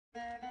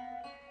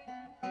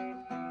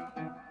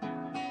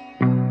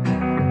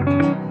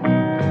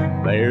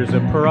There's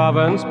a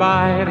province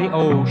by the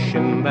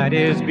ocean that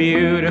is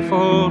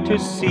beautiful to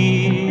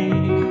see,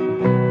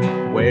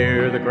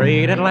 where the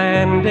great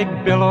Atlantic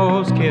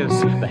billows kiss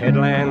the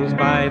headlands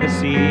by the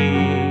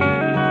sea,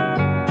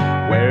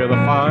 where the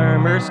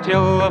farmers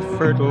till the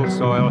fertile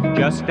soil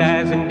just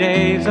as in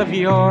days of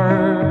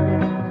yore,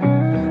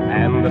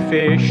 and the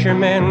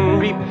fishermen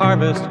reap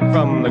harvest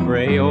from the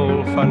grey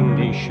old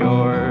Fundy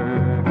shore,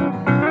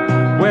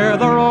 where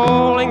the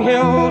rolling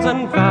hills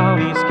and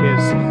valleys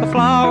kiss the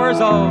flowers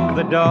of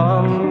the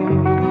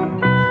dawn,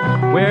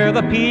 where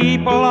the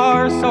people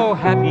are so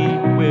happy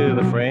with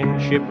a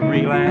friendship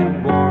real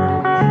and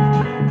warm,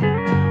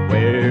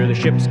 where the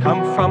ships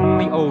come from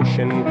the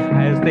ocean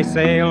as they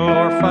sail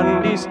o'er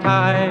Fundy's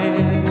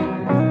tide.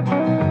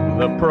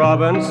 The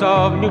province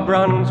of New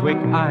Brunswick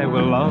I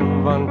will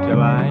love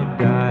until I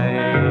die.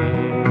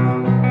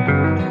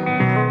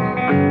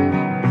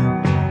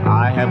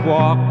 I have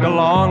walked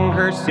along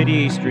her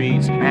city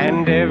streets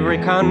and every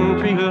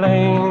country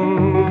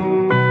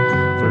lane,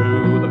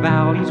 through the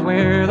valleys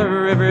where the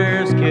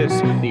rivers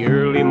kiss the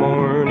early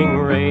morning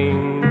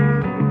rain.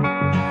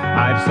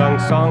 I've sung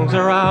songs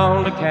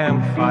around a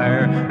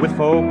campfire with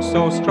folks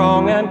so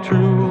strong and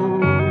true,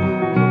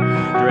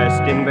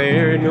 dressed in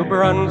their New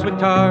Brunswick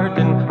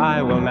tartan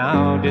I will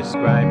now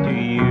describe to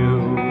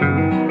you.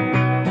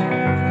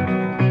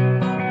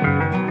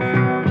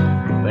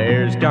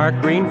 There's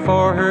dark green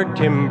for her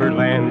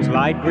timberlands,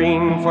 light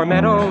green for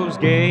meadows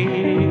gay,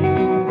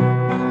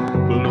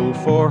 blue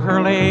for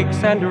her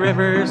lakes and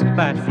rivers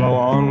that flow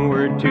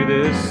onward to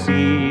the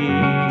sea,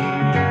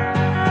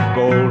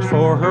 gold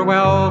for her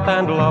wealth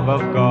and love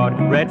of God,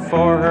 red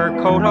for her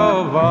coat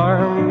of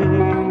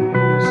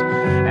arms,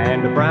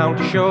 and brown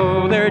to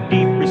show their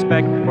deep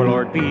respect for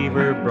Lord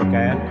Beaver, Brook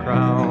and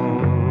Crown,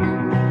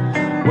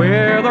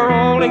 where the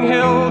rolling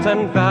hills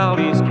and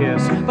valleys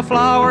kiss the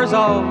flowers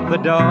of the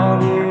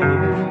dawn,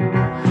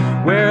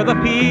 where the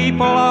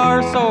people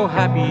are so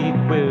happy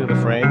with a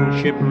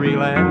friendship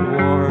real and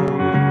warm,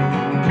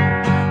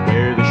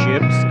 where the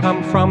ships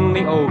come from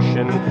the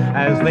ocean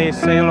as they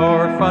sail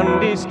o'er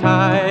Fundy's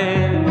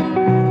tide.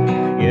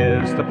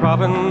 Yes, the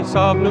province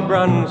of New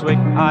Brunswick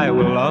I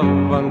will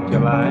love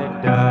until I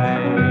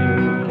die.